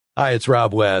Hi, it's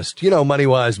Rob West. You know,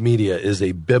 MoneyWise Media is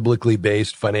a biblically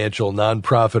based financial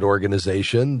nonprofit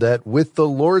organization that, with the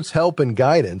Lord's help and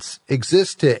guidance,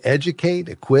 exists to educate,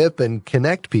 equip, and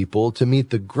connect people to meet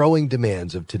the growing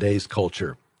demands of today's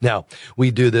culture. Now, we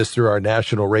do this through our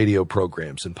national radio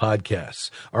programs and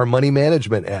podcasts, our money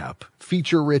management app,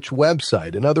 feature-rich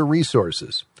website, and other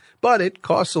resources. But it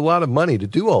costs a lot of money to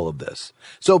do all of this.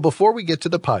 So before we get to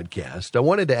the podcast, I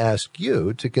wanted to ask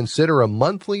you to consider a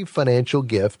monthly financial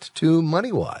gift to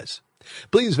MoneyWise.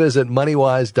 Please visit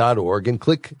moneywise.org and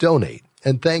click Donate.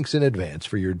 And thanks in advance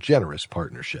for your generous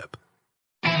partnership.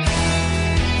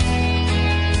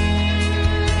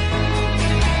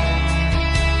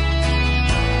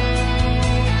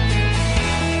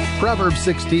 Proverbs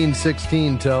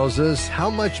 16:16 tells us, how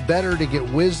much better to get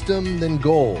wisdom than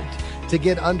gold. To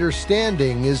get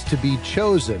understanding is to be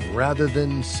chosen rather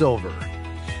than silver.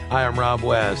 Hi, I'm Rob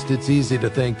West. It's easy to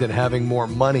think that having more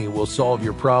money will solve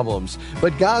your problems,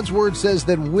 but God's Word says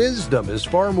that wisdom is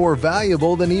far more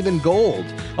valuable than even gold.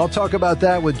 I'll talk about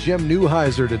that with Jim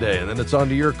Neuheiser today, and then it's on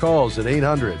to your calls at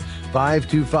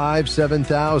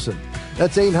 800-525-7000.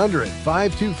 That's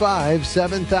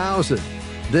 800-525-7000.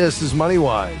 This is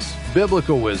MoneyWise,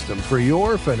 biblical wisdom for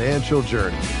your financial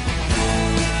journey.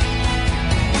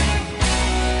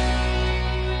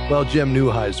 Well, Jim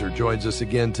Neuheiser joins us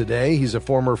again today. He's a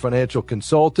former financial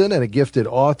consultant and a gifted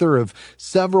author of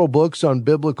several books on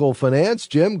biblical finance.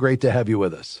 Jim, great to have you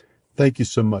with us. Thank you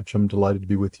so much. I'm delighted to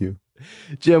be with you.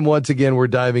 Jim, once again, we're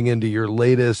diving into your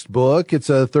latest book. It's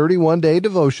a 31-day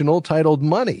devotional titled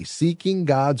Money, Seeking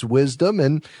God's Wisdom.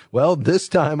 And, well, this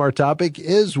time our topic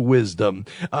is wisdom.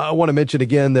 I want to mention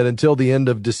again that until the end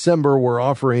of December, we're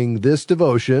offering this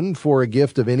devotion for a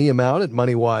gift of any amount at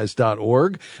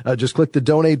moneywise.org. Just click the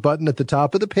donate button at the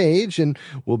top of the page, and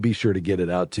we'll be sure to get it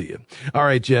out to you. All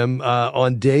right, Jim,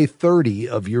 on day 30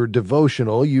 of your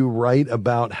devotional, you write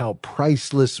about how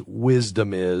priceless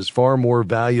wisdom is, far more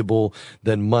valuable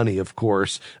than money, of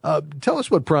course. Tell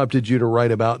us what prompted you to write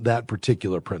about that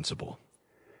particular principle.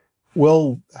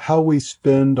 Well, how we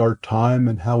spend our time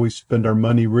and how we spend our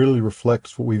money really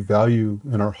reflects what we value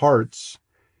in our hearts.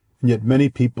 And yet many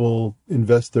people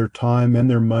invest their time and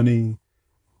their money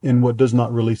in what does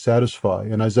not really satisfy.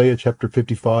 In Isaiah chapter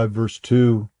 55, verse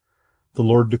 2, the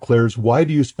Lord declares, "Why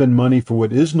do you spend money for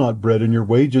what is not bread and your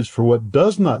wages for what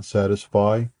does not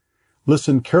satisfy?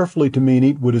 Listen carefully to me and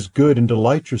eat what is good and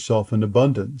delight yourself in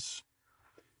abundance."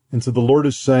 And so the Lord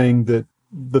is saying that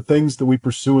the things that we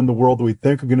pursue in the world that we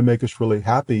think are going to make us really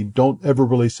happy don't ever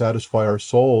really satisfy our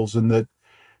souls, and that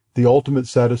the ultimate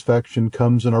satisfaction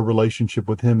comes in our relationship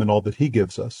with Him and all that He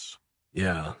gives us.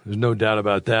 Yeah, there's no doubt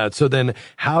about that. So then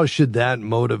how should that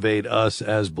motivate us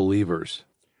as believers?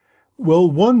 Well,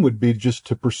 one would be just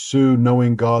to pursue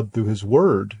knowing God through His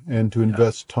Word and to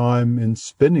invest time in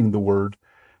spending the Word.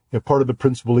 Part of the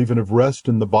principle even of rest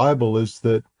in the Bible is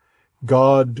that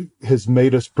God has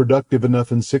made us productive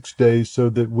enough in 6 days so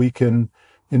that we can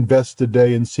invest a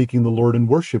day in seeking the Lord and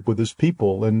worship with His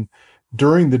people. And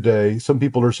during the day, some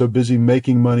people are so busy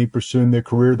making money, pursuing their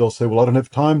career, they'll say, well, I don't have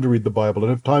time to read the Bible. I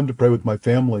don't have time to pray with my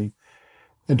family.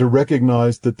 And to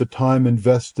recognize that the time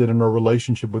invested in our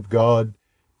relationship with God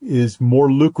is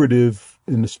more lucrative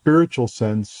in a spiritual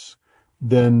sense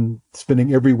than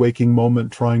spending every waking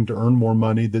moment trying to earn more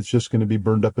money that's just going to be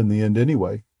burned up in the end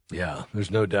anyway. Yeah, there's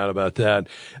no doubt about that.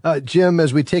 Jim,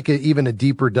 as we take even a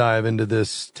deeper dive into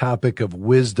this topic of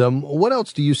wisdom, what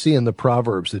else do you see in the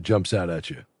Proverbs that jumps out at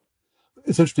you?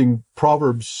 It's interesting.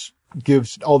 Proverbs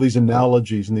gives all these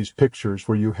analogies and these pictures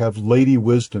where you have Lady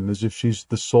Wisdom as if she's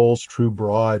the soul's true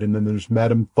bride, and then there's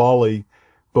Madam Folly,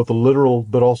 both a literal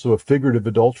but also a figurative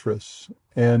adulteress.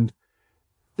 And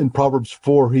in Proverbs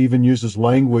 4, he even uses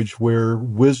language where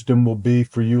wisdom will be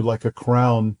for you like a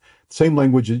crown. Same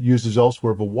language it uses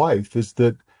elsewhere of a wife, is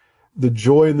that the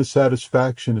joy and the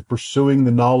satisfaction of pursuing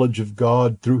the knowledge of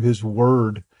God through His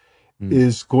Word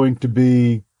is going to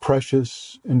be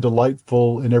precious and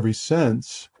delightful in every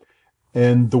sense.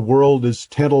 And the world is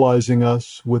tantalizing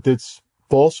us with its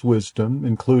false wisdom,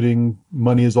 including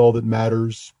money is all that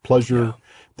matters, pleasure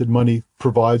that money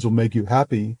provides will make you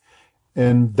happy.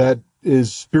 And that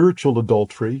is spiritual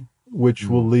adultery, which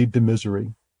will lead to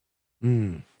misery.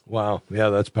 Wow. Yeah,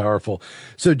 that's powerful.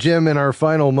 So, Jim, in our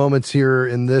final moments here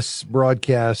in this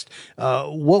broadcast,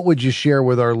 what would you share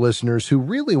with our listeners who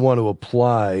really want to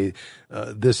apply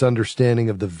this understanding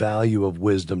of the value of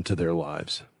wisdom to their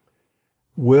lives?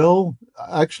 Well,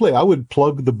 actually, I would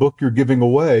plug the book you're giving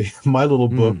away, my little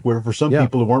book, where for some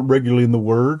people who aren't regularly in the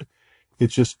Word,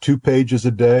 it's just 2 pages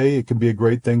a day. It can be a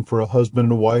great thing for a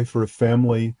husband and a wife or a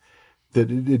family that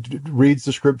it reads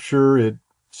the Scripture, it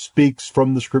speaks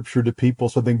from the scripture to people.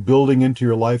 So I think building into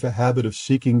your life a habit of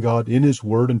seeking God in his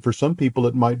word. And for some people,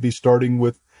 it might be starting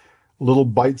with little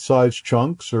bite-sized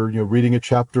chunks or, reading a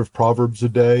chapter of Proverbs a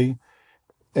day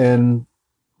and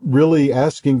really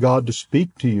asking God to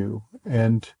speak to you.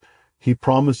 And he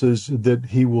promises that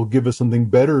he will give us something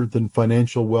better than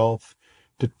financial wealth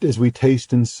as we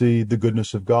taste and see the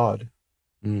goodness of God.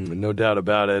 No doubt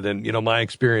about it. And, my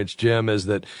experience, Jim, is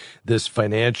that this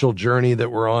financial journey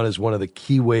that we're on is one of the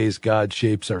key ways God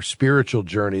shapes our spiritual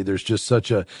journey. There's just such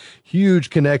a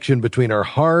huge connection between our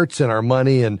hearts and our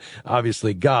money. And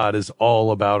obviously, God is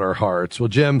all about our hearts. Well,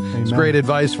 Jim, Amen. It's great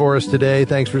advice for us today.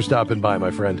 Thanks for stopping by,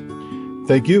 my friend.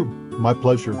 Thank you. My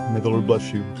pleasure. May the Lord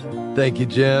bless you. Thank you,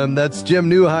 Jim. That's Jim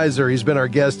Neuheiser. He's been our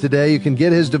guest today. You can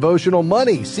get his devotional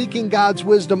Money, Seeking God's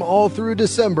Wisdom all through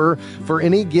December for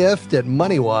any gift at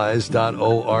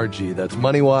moneywise.org. That's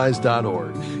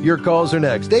moneywise.org. Your calls are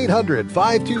next.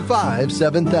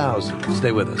 800-525-7000.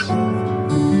 Stay with us.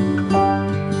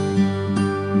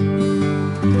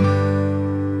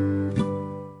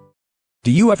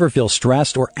 Do you ever feel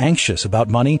stressed or anxious about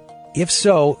money? If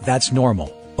so, that's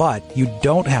normal. But you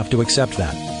don't have to accept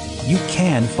that. You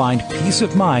can find peace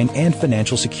of mind and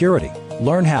financial security.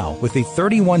 Learn how with the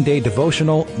 31-day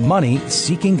devotional Money,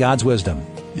 Seeking God's Wisdom.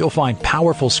 You'll find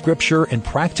powerful scripture and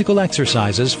practical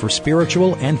exercises for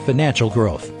spiritual and financial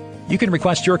growth. You can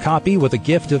request your copy with a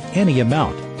gift of any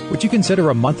amount. Would you consider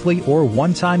a monthly or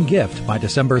one-time gift by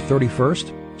December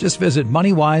 31st? Just visit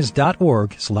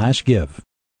moneywise.org/give.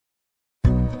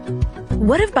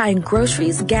 What if buying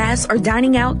groceries, gas, or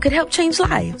dining out could help change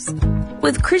lives?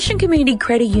 With Christian Community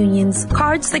Credit Union's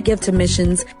Cards That Give to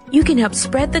Missions, you can help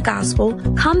spread the gospel,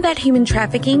 combat human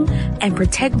trafficking, and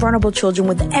protect vulnerable children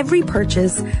with every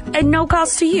purchase at no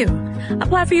cost to you.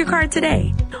 Apply for your card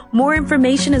today. More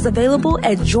information is available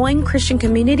at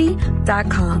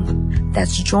joinchristiancommunity.com.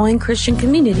 That's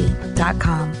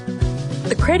joinchristiancommunity.com.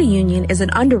 The credit union is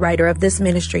an underwriter of this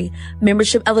ministry.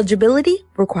 Membership eligibility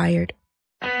required.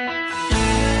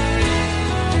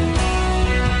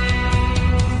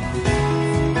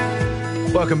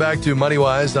 Welcome back to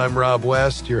MoneyWise. I'm Rob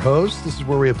West, your host. This is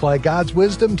where we apply God's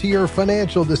wisdom to your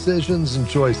financial decisions and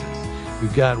choices.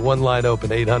 We've got one line open,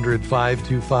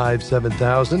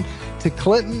 800-525-7000. To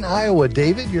Clinton, Iowa.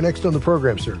 David, you're next on the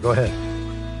program, sir. Go ahead.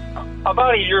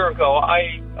 About a year ago,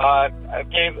 I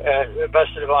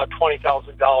invested about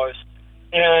 $20,000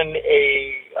 in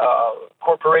a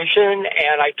corporation,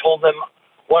 and I told them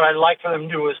what I'd like for them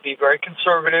to do is be very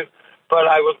conservative, but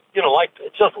I would, at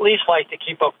least like to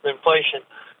keep up with inflation.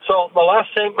 So the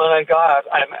last statement I got,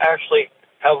 I actually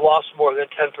have lost more than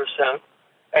 10%.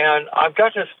 And I've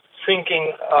got this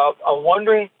thinking, I'm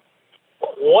wondering,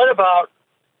 what about,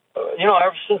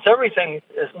 ever since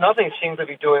nothing seems to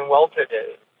be doing well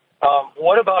today,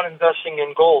 what about investing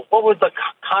in gold? What would the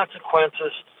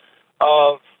consequences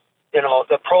of,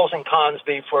 the pros and cons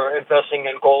be for investing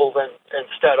in gold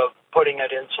instead of putting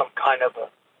it in some kind of a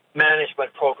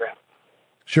management program?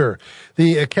 Sure.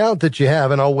 The account that you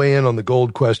have, and I'll weigh in on the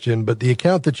gold question, but the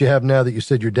account that you have now that you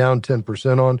said you're down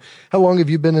 10% on, how long have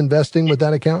you been investing with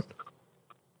that account?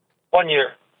 1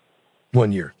 year.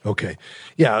 1 year. Okay.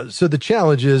 Yeah. So the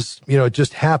challenge is, it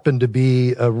just happened to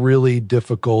be a really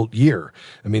difficult year.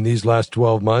 I mean, these last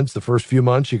 12 months, the first few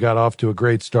months, you got off to a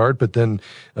great start, but then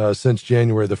since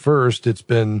January the 1st, it's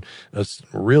been a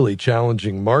really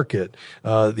challenging market.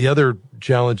 The other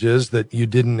challenge is that you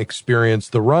didn't experience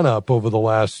the run up over the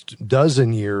last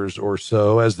dozen years or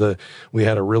so as we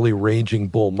had a really raging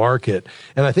bull market.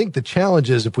 And I think the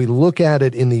challenge is if we look at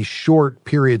it in these short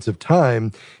periods of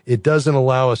time, it doesn't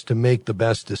allow us to make the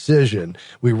best decision.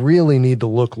 We really need to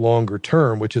look longer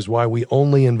term, which is why we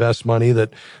only invest money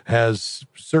that has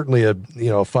certainly a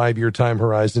 5-year time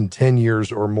horizon. 10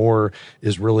 years or more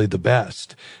is really the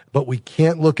best. But we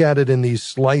can't look at it in these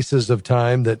slices of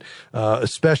time that,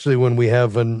 especially when we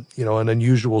have an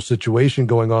unusual situation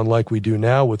going on like we do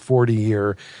now with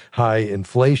 40-year high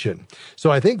inflation. So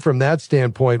I think from that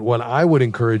standpoint, what I would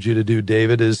encourage you to do,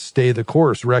 David, is stay the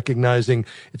course, recognizing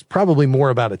it's probably more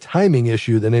about a timing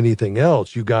issue than anything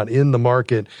else. You got in the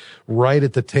market right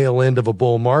at the tail end of a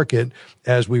bull market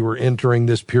as we were entering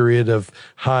this period of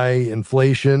high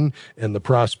inflation and the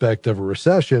prospect of a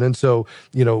recession. And so,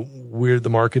 the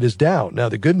market is down. Now,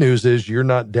 the good news is you're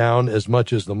not down as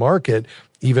much as the market.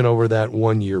 even over that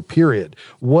 1 year period.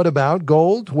 What about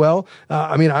gold? Well,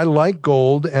 I like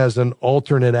gold as an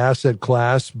alternate asset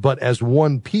class, but as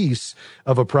one piece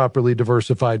of a properly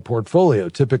diversified portfolio.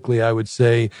 Typically, I would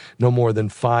say no more than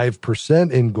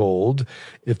 5% in gold.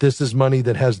 If this is money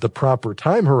that has the proper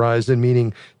time horizon,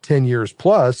 meaning 10 years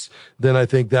plus, then I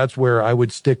think that's where I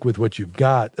would stick with what you've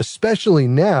got, especially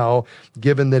now,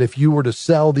 given that if you were to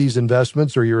sell these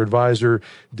investments or your advisor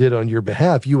did on your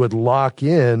behalf, you would lock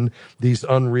in these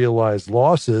unrealized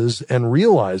losses and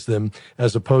realize them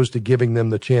as opposed to giving them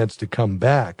the chance to come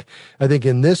back. I think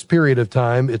in this period of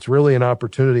time, it's really an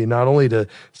opportunity not only to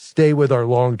stay with our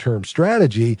long-term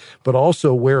strategy, but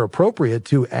also where appropriate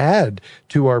to add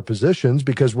to our positions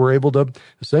because we're able to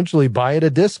essentially buy at a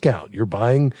discount. You're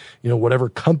buying, whatever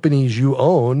companies you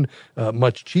own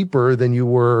much cheaper than you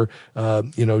were,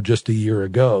 just a year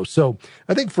ago. So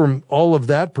I think from all of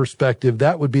that perspective,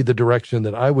 that would be the direction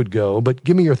that I would go. But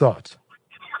give me your thoughts.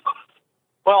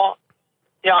 Well,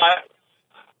 yeah,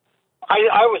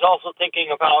 I was also thinking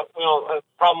about, a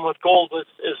problem with gold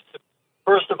is to,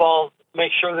 first of all,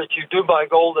 make sure that you do buy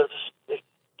gold as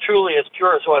truly as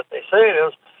pure as what they say it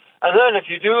is. And then if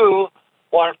you do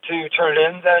want to turn it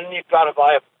in, then you've got to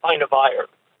find a buyer.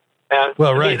 And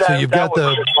well, right. So you've got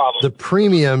the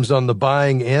premiums on the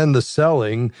buying and the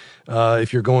selling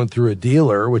if you're going through a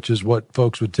dealer, which is what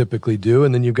folks would typically do.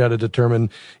 And then you've got to determine,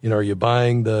 are you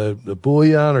buying the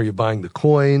bullion? Are you buying the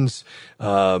coins?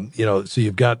 So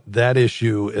you've got that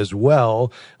issue as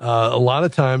well. A lot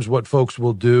of times what folks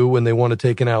will do when they want to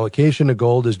take an allocation to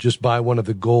gold is just buy one of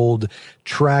the gold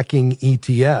tracking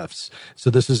ETFs. So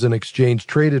this is an exchange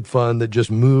traded fund that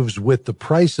just moves with the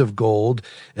price of gold.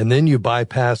 And then you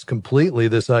bypass completely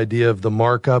this idea of the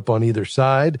markup on either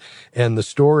side and the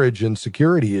storage and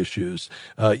security issues.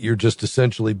 You're just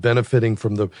essentially benefiting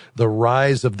from the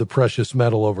rise of the precious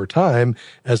metal over time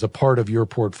as a part of your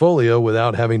portfolio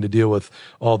without having to deal with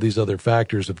all these other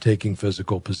factors of taking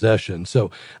physical possession. So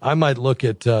I might look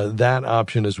at that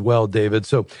option as well, David.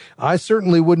 So I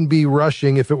certainly wouldn't be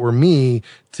rushing if it were me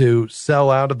to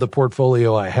sell out of the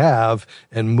portfolio I have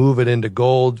and move it into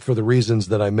gold for the reasons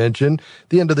that I mentioned. At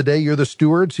the end of the day, you're the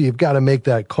steward, so you've got to make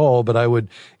that call, but I would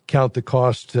count the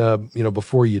cost,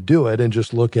 before you do it and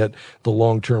just look at the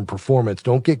long-term performance.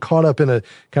 Don't get caught up in a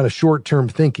kind of short-term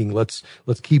thinking. Let's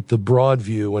keep the broad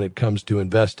view when it comes to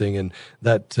investing, and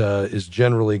that is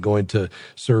generally going to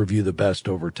serve you the best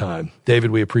over time.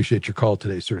 David, we appreciate your call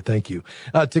today, sir. Thank you.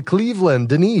 To Cleveland,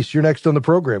 Denise, you're next on the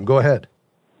program. Go ahead.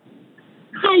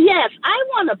 Hi, yes. I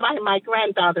want to buy my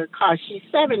granddaughter a car. She's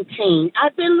 17.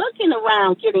 I've been looking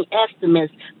around getting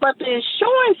estimates, but the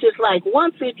insurance is like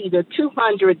 $150 to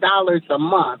 $200 a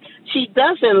month. She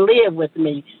doesn't live with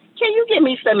me. Can you give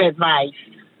me some advice?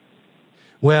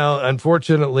 Well,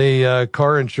 unfortunately,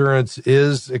 car insurance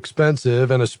is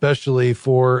expensive, and especially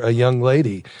for a young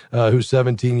lady who's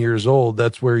 17 years old.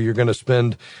 That's where you're going to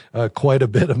spend quite a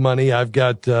bit of money. I've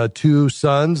got 2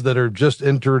 sons that are just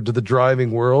entered the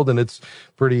driving world, and it's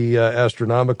pretty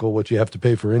astronomical what you have to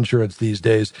pay for insurance these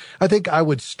days. I think I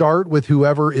would start with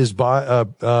whoever is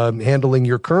handling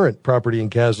your current property and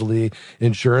casualty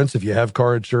insurance. If you have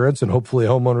car insurance, and hopefully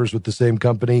homeowners with the same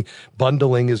company,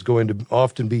 bundling is going to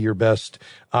often be your best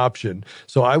option.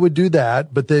 So I would do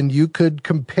that, but then you could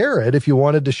compare it if you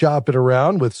wanted to shop it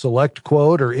around with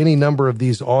SelectQuote or any number of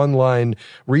these online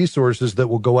resources that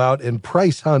will go out and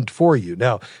price hunt for you.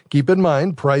 Now, keep in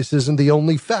mind, price isn't the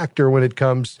only factor when it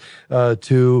comes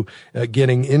to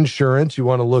getting insurance. You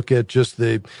want to look at just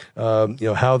the,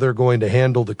 how they're going to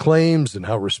handle the claims and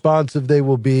how responsive they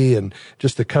will be and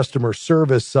just the customer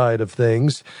service side of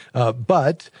things.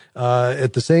 But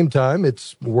at the same time,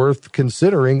 it's worth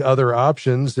considering other options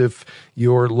if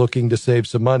you're looking to save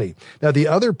some money. Now, the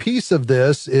other piece of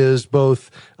this is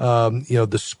both,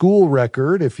 the school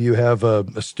record. If you have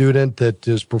a student that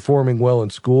is performing well in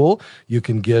school, you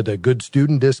can get a good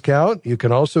student discount. You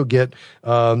can also get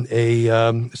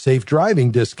a safe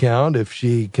driving discount if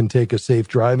she can take a safe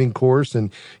driving course,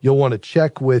 and you'll want to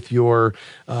check with your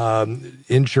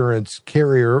insurance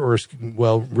carrier or,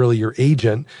 really your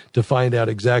agent to find out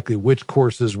exactly which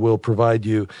courses will provide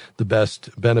you the best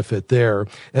benefit there.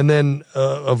 And then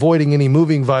avoiding any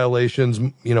moving violations,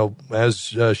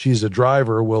 as she's a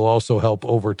driver, will also help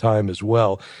over time as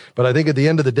well. But I think at the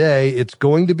end of the day, it's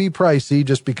going to be pricey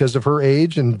just because of her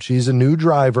age, and she's a new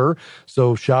driver.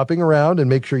 So shopping around and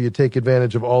make sure you take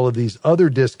advantage of all of these other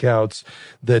discounts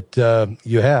that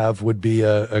you have would be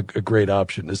a great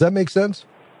option. Does that make sense?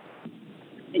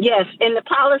 Yes, and the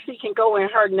policy can go in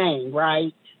her name,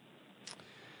 right?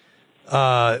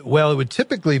 Well, it would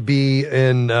typically be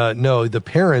in, the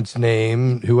parent's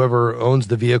name, whoever owns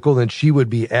the vehicle, then she would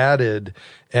be added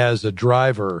as a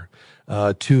driver,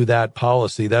 to that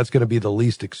policy. That's going to be the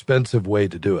least expensive way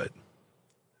to do it.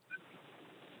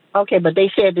 Okay, but they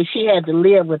said that she had to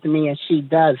live with me and she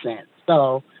doesn't.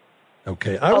 So.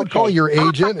 Okay. I would call your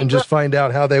agent and just find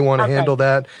out how they want to handle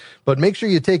that. But make sure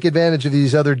you take advantage of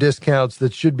these other discounts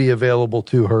that should be available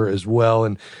to her as well,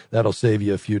 and that'll save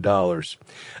you a few dollars.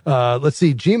 Let's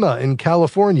see. Jima in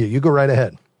California. You go right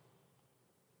ahead.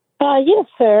 Yes,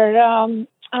 sir.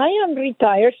 I am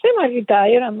retired,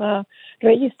 semi-retired. I'm a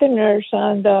registered nurse,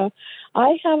 and I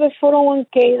have a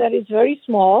 401k that is very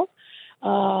small.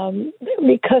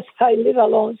 Because I live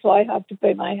alone, so I have to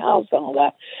pay my house and all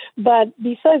that. But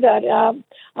besides that,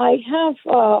 I have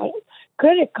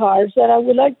credit cards that I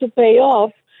would like to pay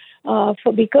off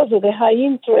because of the high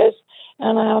interest.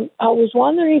 And I was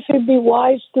wondering if it'd be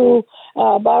wise to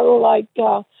borrow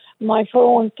my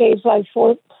 401k is like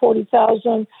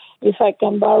 $40,000. If I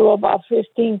can borrow about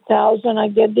 $15,000, I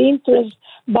get the interest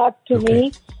back to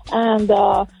me, and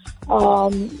the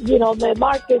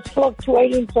market's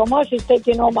fluctuating so much, it's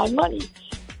taking all my money.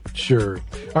 Sure. All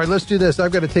right, let's do this.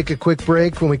 I've got to take a quick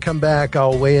break. When we come back,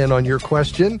 I'll weigh in on your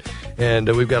question, and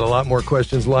we've got a lot more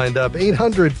questions lined up.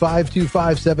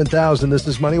 800-525-7000. This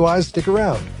is MoneyWise. Stick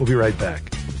around. We'll be right back.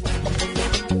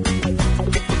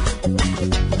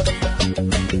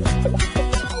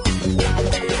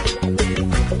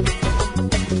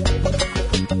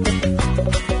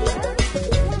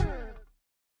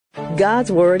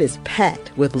 God's Word is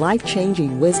packed with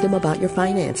life-changing wisdom about your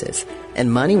finances,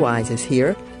 and MoneyWise is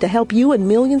here to help you and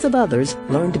millions of others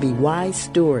learn to be wise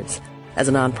stewards. As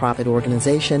a nonprofit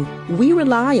organization, we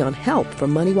rely on help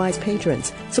from MoneyWise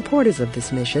patrons, supporters of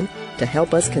this mission, to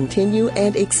help us continue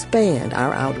and expand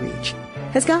our outreach.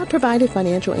 Has God provided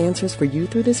financial answers for you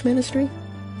through this ministry?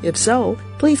 If so,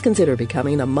 please consider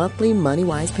becoming a monthly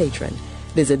MoneyWise patron.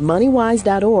 Visit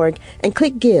moneywise.org and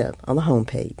click Give on the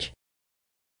homepage.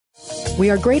 We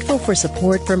are grateful for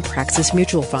support from Praxis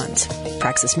Mutual Funds.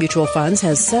 Praxis Mutual Funds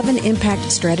has 7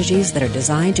 impact strategies that are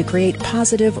designed to create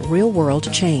positive,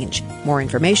 real-world change. More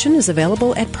information is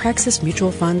available at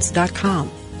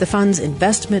praxismutualfunds.com. The fund's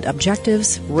investment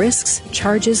objectives, risks,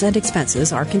 charges, and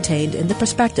expenses are contained in the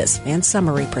prospectus and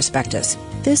summary prospectus.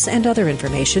 This and other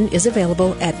information is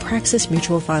available at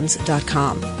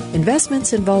praxismutualfunds.com.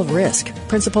 Investments involve risk.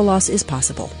 Principal loss is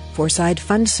possible. Foreside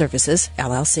Fund Services,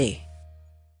 LLC.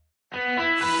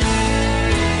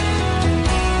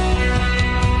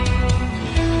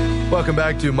 Welcome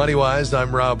back to MoneyWise.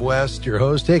 I'm Rob West, your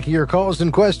host, taking your calls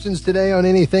and questions today on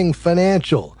anything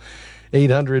financial.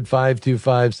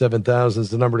 800-525-7000 is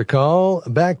the number to call.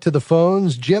 Back to the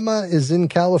phones. Gemma is in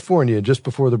California. Just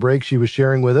before the break, she was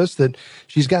sharing with us that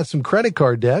she's got some credit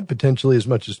card debt, potentially as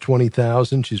much as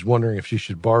 $20,000. She's wondering if she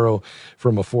should borrow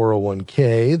from a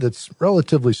 401k that's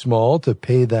relatively small to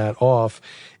pay that off.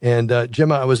 And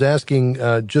Gemma, I was asking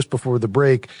just before the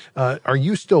break, are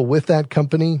you still with that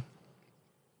company?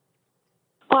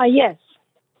 Yes.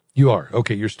 You are?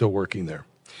 Okay, you're still working there.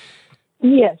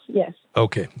 Yes.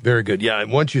 Okay, very good. Yeah,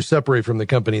 and once you separate from the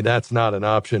company, that's not an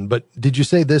option. But did you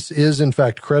say this is, in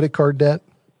fact, credit card debt?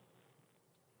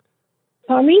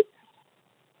 Pardon?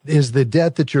 Is the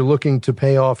debt that you're looking to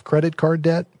pay off credit card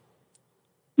debt?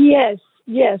 Yes.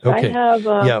 Okay. I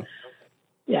have.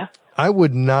 Yeah. I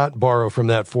would not borrow from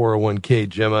that 401k,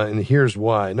 Gemma, and here's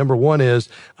why. Number one is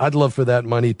I'd love for that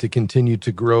money to continue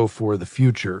to grow for the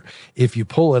future. If you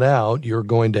pull it out, you're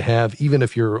going to have, even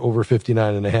if you're over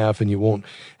 59 and a half and you won't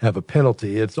have a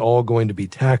penalty, it's all going to be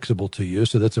taxable to you.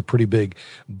 So that's a pretty big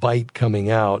bite coming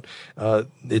out.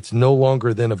 It's no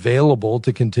longer then available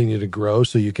to continue to grow,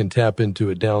 so you can tap into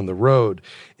it down the road.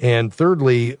 And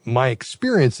thirdly, my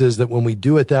experience is that when we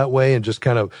do it that way and just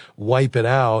kind of wipe it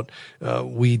out,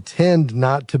 we tend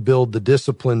not to build the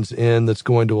disciplines in that's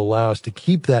going to allow us to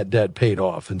keep that debt paid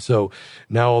off. And so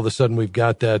now all of a sudden we've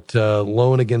got that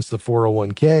loan against the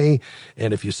 401k.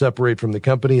 And if you separate from the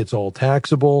company, it's all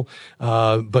taxable.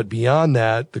 But beyond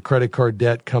that, the credit card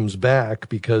debt comes back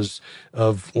because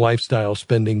of lifestyle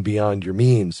spending beyond your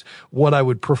means. What I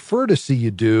would prefer to see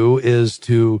you do is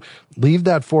to leave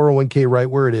that 401k right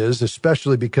where it is,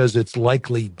 especially because it's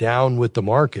likely down with the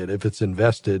market if it's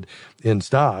invested in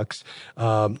stocks.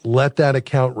 Let that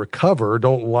account recover.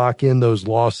 Don't lock in those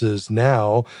losses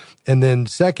now. And then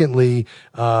secondly,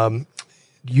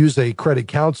 use a credit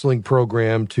counseling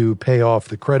program to pay off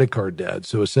the credit card debt.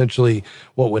 So essentially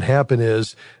what would happen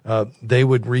is they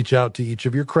would reach out to each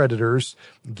of your creditors,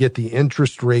 get the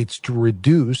interest rates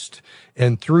reduced,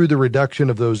 and through the reduction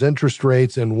of those interest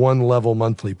rates and one level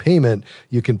monthly payment,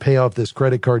 you can pay off this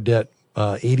credit card debt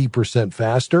 80%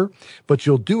 faster, but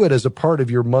you'll do it as a part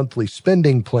of your monthly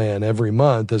spending plan every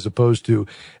month, as opposed to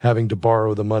having to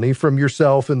borrow the money from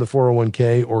yourself in the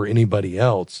 401k or anybody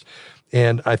else.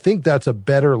 And I think that's a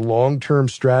better long-term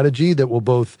strategy that will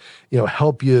both,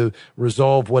 help you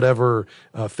resolve whatever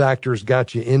factors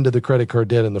got you into the credit card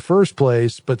debt in the first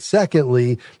place. But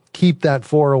secondly, keep that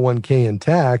 401k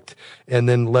intact and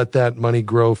then let that money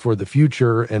grow for the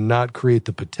future and not create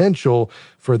the potential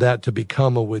for that to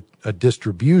become a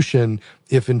distribution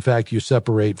if, in fact, you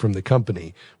separate from the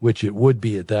company, which it would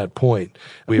be at that point.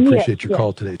 We appreciate your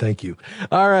call today. Thank you.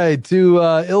 All right, to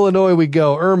Illinois we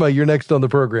go. Irma, you're next on the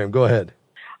program. Go ahead.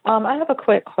 I have a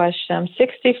quick question. I'm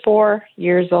 64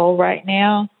 years old right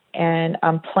now, and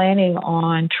I'm planning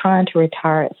on trying to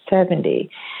retire at 70.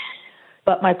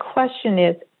 But my question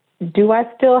is, do I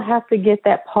still have to get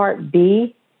that Part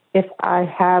B if I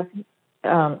have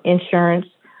insurance,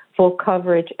 full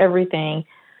coverage, everything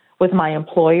with my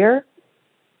employer?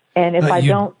 And if I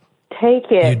don't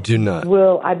take it, you do not.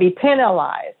 Will I be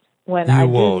penalized when I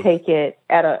do take it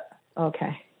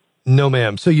okay. No,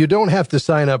 ma'am. So you don't have to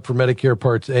sign up for Medicare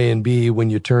Parts A and B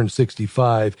when you turn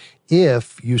 65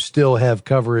 if you still have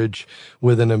coverage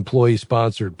with an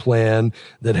employee-sponsored plan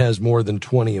that has more than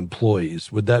 20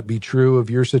 employees. Would that be true of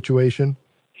your situation?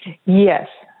 Yes.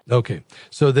 Okay.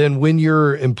 So then when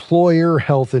your employer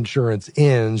health insurance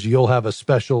ends, you'll have a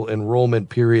special enrollment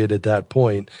period at that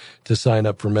point to sign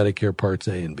up for Medicare Parts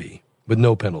A and B with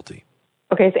no penalty.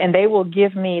 Okay. And they will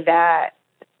give me that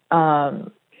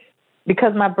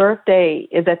because my birthday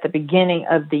is at the beginning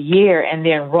of the year and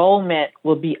the enrollment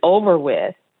will be over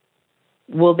with.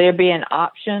 Will there be an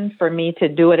option for me to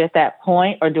do it at that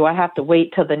point, or do I have to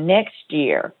wait till the next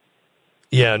year?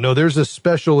 Yeah, no, there's a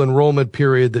special enrollment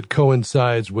period that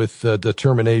coincides with the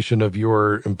termination of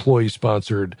your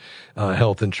employee-sponsored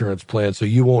health insurance plan, so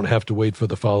you won't have to wait for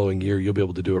the following year. You'll be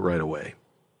able to do it right away.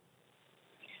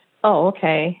 Oh,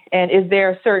 okay. And is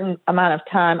there a certain amount of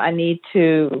time I need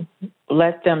to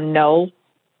let them know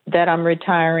that I'm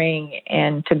retiring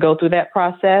and to go through that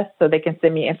process so they can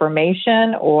send me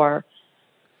information, or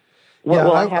what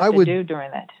will I have to do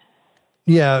during that?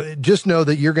 Yeah, just know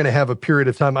that you're going to have a period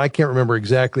of time. I can't remember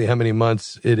exactly how many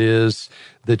months it is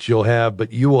that you'll have,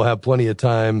 but you will have plenty of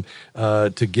time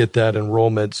to get that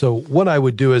enrollment. So what I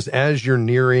would do is, as you're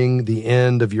nearing the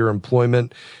end of your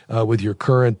employment with your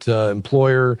current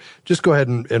employer, just go ahead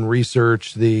and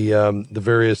research the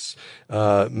various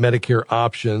Medicare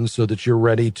options so that you're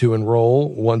ready to enroll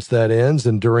once that ends.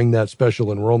 And during that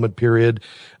special enrollment period,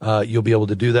 you'll be able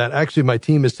to do that. Actually, my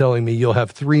team is telling me you'll have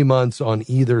 3 months on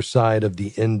either side of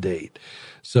the end date.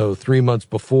 So 3 months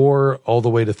before all the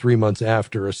way to 3 months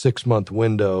after, a 6-month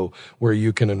window where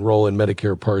you can enroll in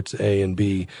Medicare Parts A and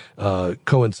B,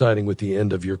 coinciding with the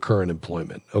end of your current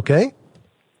employment. Okay?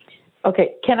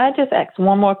 Okay. Can I just ask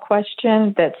one more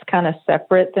question that's kind of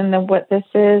separate than what this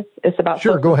is? It's about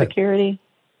Social Security.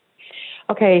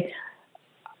 Okay.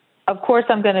 Of course,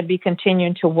 I'm going to be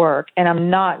continuing to work, and I'm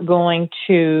not going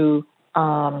to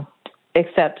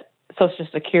accept Social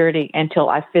Security until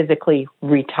I physically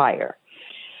retire.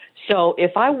 So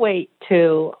if I wait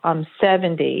till I'm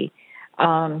 70,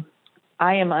 I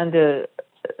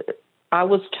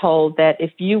was told that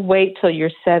if you wait till you're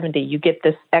 70, you get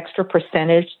this extra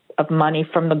percentage of money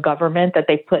from the government that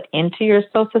they put into your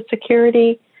Social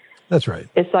Security. That's right.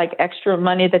 It's like extra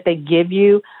money that they give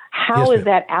you. How is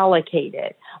that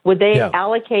allocated? Would they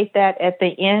allocate that at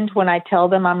the end when I tell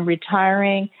them I'm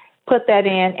retiring, put that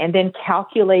in, and then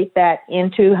calculate that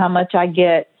into how much I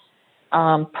get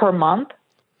per month?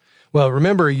 Well,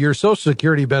 remember, your Social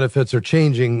Security benefits are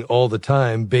changing all the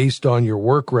time based on your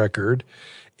work record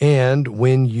and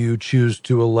when you choose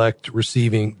to elect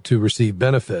to receive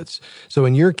benefits. So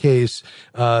in your case,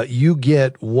 you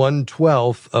get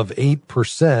 1/12 of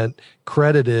 8%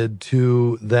 credited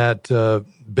to that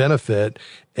benefit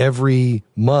every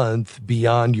month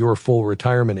beyond your full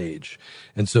retirement age.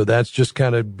 And so that's just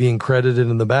kind of being credited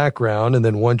in the background. And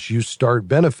then once you start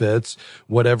benefits,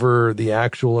 whatever the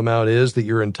actual amount is that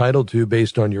you're entitled to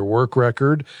based on your work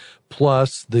record,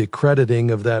 plus the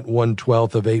crediting of that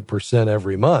 1/12 of 8%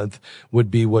 every month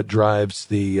would be what drives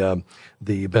the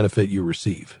benefit you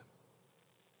receive.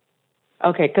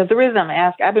 Okay, because the reason I'm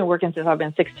asking, I've been working since I've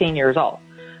been 16 years old.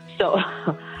 So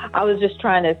I was just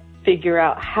trying to figure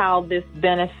out how this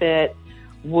benefit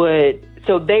would,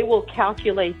 so they will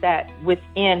calculate that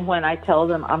within when I tell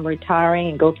them I'm retiring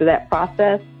and go through that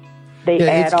process.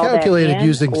 It's calculated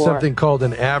using something called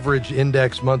an average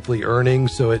index monthly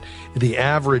earnings. So the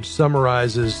average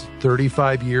summarizes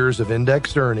 35 years of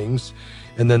indexed earnings.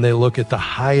 and then they look at the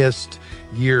highest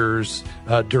years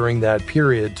during that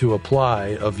period to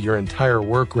apply of your entire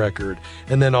work record.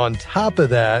 And then on top of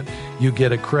that, you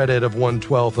get a credit of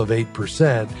 1/12 of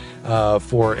 8%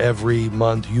 for every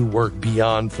month you work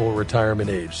beyond full retirement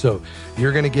age. So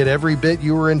you're going to get every bit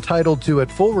you were entitled to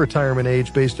at full retirement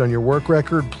age based on your work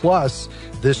record, plus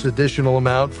this additional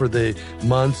amount for the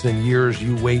months and years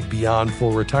you wait beyond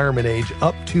full retirement age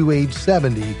up to age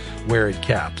 70, where it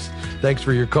caps. Thanks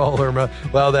for your call, Irma.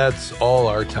 Well, that's all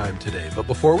our time today. But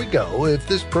before we go, if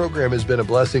this program has been a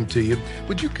blessing to you,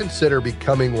 would you consider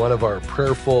becoming one of our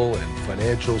prayerful and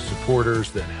financial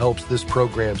supporters that helps this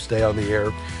program stay on the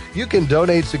air? You can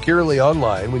donate securely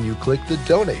online when you click the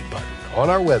donate button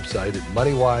on our website at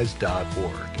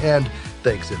moneywise.org. And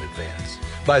thanks in advance.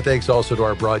 My thanks also to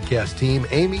our broadcast team,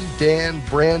 Amy, Dan,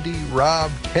 Brandy,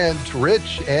 Rob, Kent,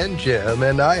 Rich, and Jim.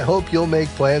 And I hope you'll make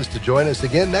plans to join us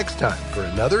again next time for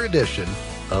another edition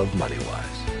of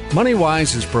MoneyWise.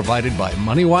 MoneyWise is provided by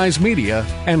MoneyWise Media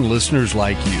and listeners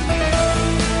like you.